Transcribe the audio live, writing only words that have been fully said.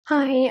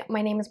Hi,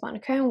 my name is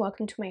Monica and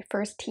welcome to my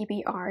first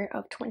TBR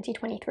of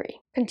 2023.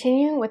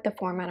 Continuing with the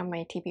format of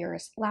my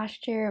TBRs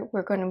last year,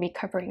 we're going to be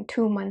covering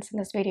 2 months in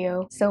this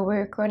video. So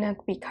we're going to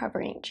be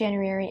covering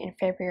January and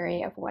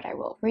February of what I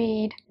will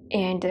read.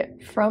 And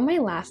from my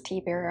last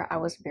TBR, I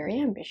was very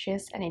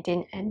ambitious and I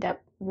didn't end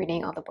up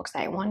reading all the books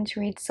that I wanted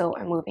to read. So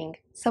I'm moving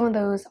some of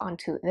those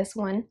onto this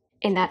one.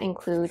 And that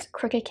includes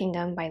Crooked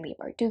Kingdom by Leigh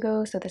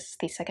Bardguo. So this is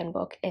the second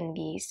book in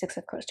the Six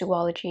of Crows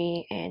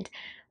duology, and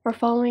we're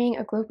following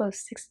a group of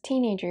 6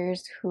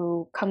 teenagers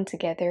who come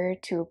together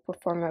to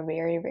perform a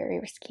very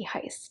risky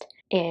heist.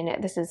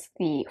 And this is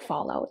the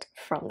fallout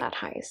from that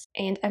heist.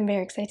 And I'm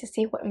very excited to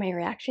see what my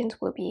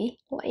reactions will be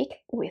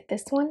like with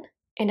this one.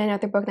 And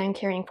another book that I'm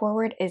carrying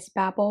forward is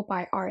Babel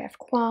by RF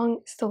Kuang.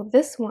 So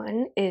this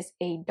one is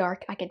a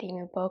dark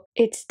academia book.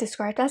 It's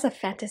described as a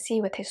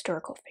fantasy with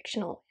historical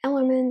fictional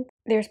elements.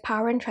 There's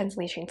power in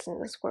translations in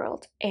this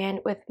world, and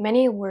with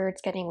many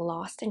words getting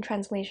lost in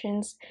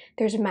translations,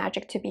 there's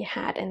magic to be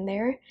had in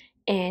there.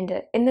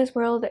 And in this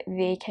world,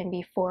 they can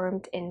be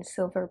formed in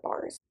silver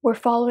bars. We're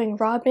following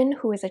Robin,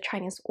 who is a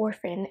Chinese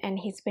orphan, and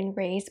he's been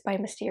raised by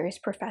a mysterious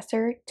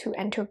professor to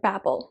enter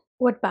Babel.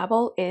 What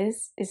Babel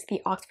is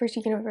the Oxford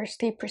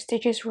University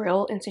prestigious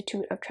Royal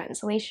Institute of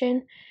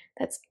Translation.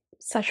 That's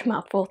such a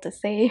mouthful to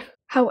say.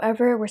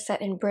 However, we're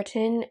set in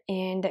Britain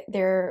and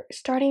they're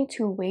starting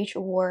to wage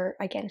war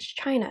against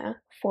China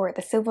for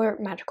the silver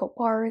magical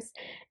bars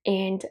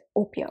and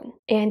opium.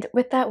 And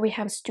with that, we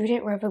have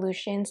student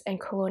revolutions and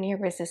colonial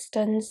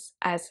resistance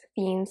as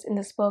themes in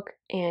this book,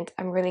 and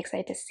I'm really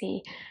excited to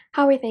see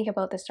how we think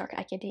about this dark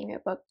academia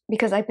book,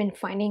 because I've been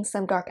finding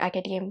some dark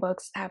academia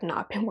books have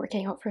not been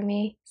working out for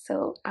me,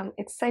 so I'm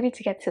excited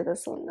to get to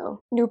this one though.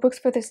 New books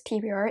for this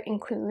TBR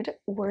include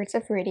Words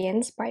of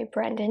Radiance by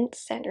Brandon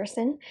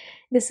Sanderson.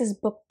 This is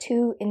book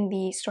 2 in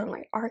the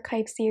Stormlight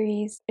Archive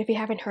series. If you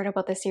haven't heard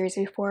about this series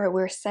before,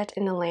 we're set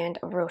in the land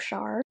of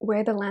Roshar,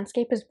 where the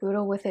landscape is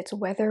brutal with its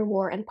weather,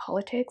 war, and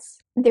politics.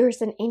 There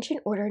is an ancient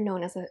order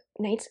known as the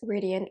Knights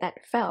Radiant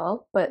that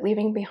fell, but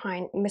leaving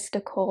behind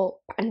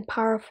mystical and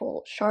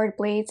powerful shard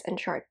blades and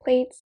shard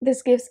plates.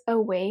 This gives a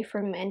way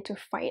for men to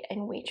fight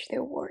and wage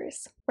their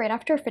wars. Right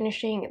after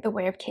finishing The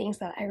Way of Kings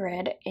that I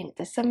read in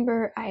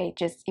December, I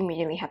just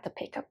immediately had to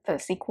pick up the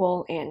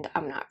sequel, and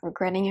I'm not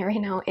regretting it right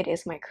now. It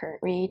is my current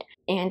read,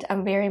 and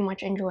I'm very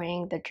much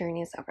enjoying the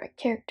journeys of our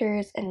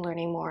characters and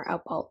learning more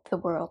about the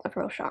world of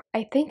Roshar.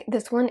 I think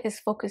this one is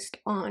focused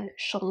on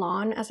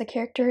Shallan as a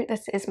character.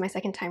 This is my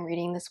second time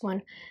reading this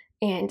one,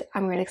 and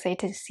I'm really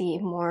excited to see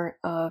more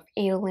of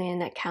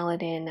Aelin,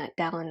 Kaladin,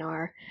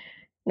 Dalinar,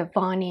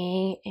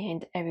 Navani,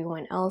 and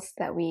everyone else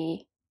that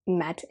we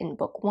met in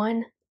book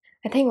 1.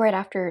 I think right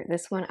after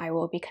this one, I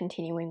will be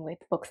continuing with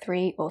book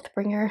 3,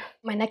 Oathbringer.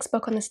 My next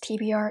book on this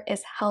TBR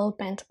is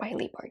Hellbent by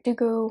Leigh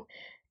Bardguo,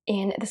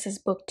 and this is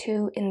book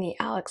 2 in the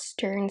Alex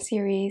Stern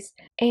series,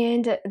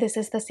 and this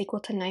is the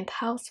sequel to Ninth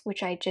House,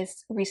 which I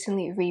just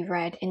recently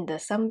reread in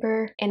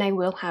December, and I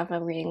will have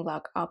a reading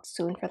vlog up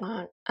soon for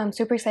that. I'm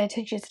super excited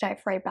to just dive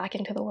right back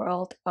into the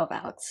world of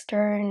Alex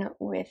Stern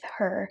with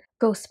her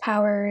ghost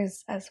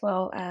powers as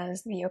well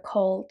as the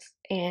occult.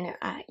 And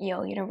at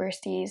Yale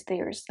universities,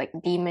 there's like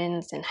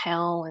demons and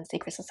hell and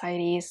secret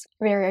societies,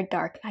 very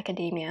dark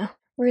academia.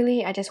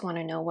 Really, I just want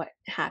to know what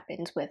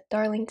happens with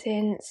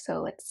Darlington,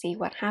 so let's see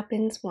what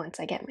happens once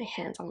I get my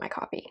hands on my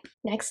copy.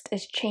 Next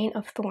is Chain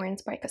of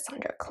Thorns by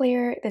Cassandra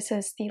Clare. This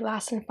is the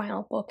last and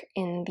final book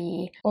in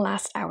the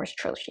Last Hours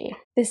trilogy.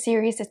 This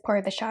series is part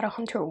of the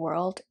Shadowhunter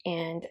world,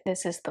 and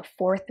this is the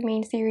 4th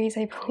main series,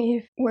 I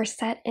believe. We're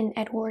set in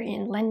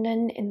Edwardian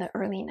London in the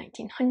early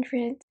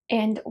 1900s,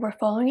 and we're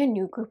following a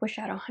new group of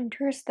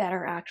Shadowhunters that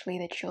are actually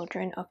the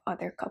children of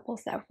other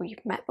couples that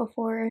we've met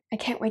before. I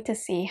can't wait to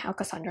see how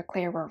Cassandra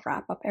Clare will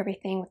wrap up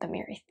everything with the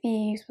Merry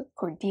Thieves, with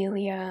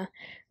Cordelia,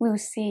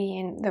 Lucy,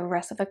 and the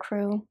rest of the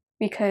crew,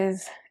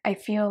 because I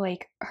feel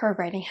like her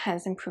writing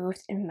has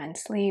improved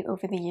immensely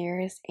over the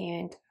years,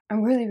 and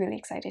I'm really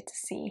excited to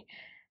see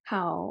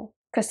how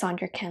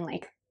Cassandra can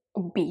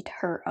beat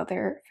her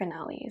other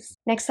finales.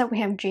 Next up, we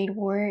have Jade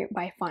War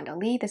by Fonda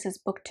Lee. This is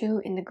book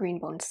 2 in the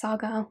Greenbone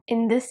saga.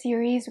 In this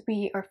series,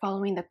 we are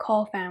following the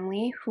Call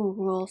family who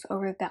rules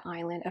over the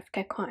island of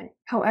Kekon.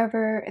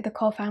 However, the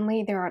Call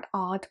family, they're at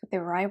odds with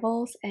their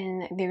rivals,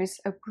 and there's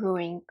a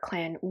brewing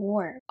clan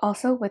war.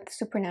 Also, with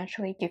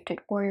supernaturally gifted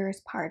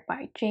warriors powered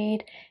by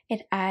Jade,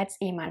 it adds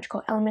a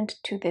magical element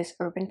to this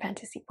urban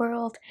fantasy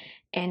world,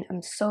 and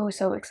I'm so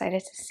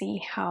excited to see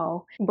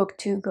how book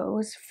 2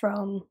 goes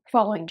from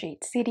following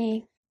Jade City.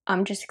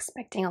 I'm just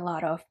expecting a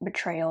lot of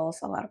betrayals,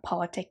 a lot of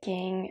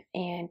politicking,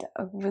 and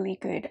a really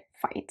good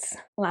fights.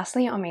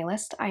 Lastly on my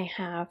list, I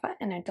have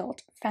an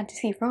adult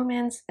fantasy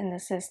romance, and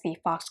this is The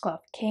Foxglove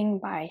King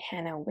by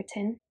Hannah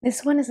Whitten.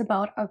 This one is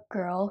about a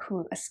girl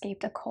who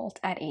escaped a cult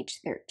at age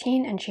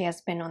 13, and she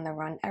has been on the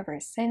run ever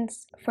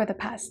since for the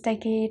past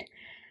decade.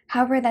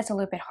 However, that's a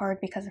little bit hard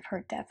because of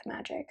her death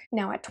magic.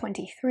 Now at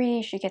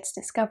 23, she gets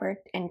discovered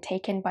and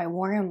taken by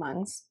warrior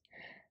monks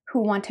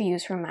who want to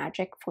use her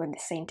magic for the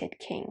Sainted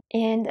King.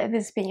 And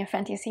this being a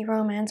fantasy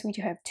romance, we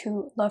do have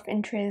two love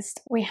interests.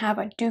 We have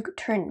a duke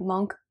turned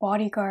monk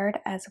bodyguard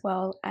as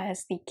well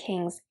as the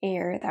king's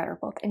heir that are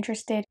both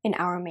interested in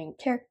our main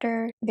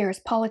character. There's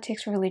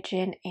politics,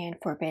 religion, and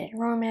forbidden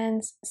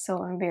romance,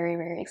 so I'm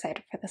very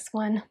excited for this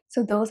one.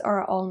 So those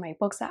are all my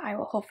books that I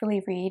will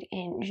hopefully read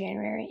in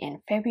January and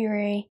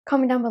February.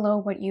 Comment down below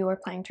what you are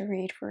planning to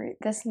read for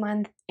this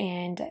month,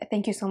 and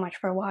thank you so much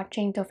for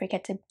watching. Don't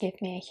forget to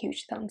give me a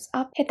huge thumbs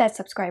up, hit that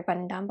subscribe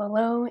button down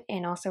below,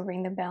 and also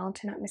ring the bell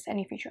to not miss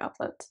any future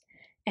uploads.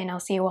 And I'll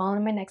see you all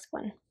in my next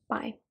one.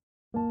 Bye.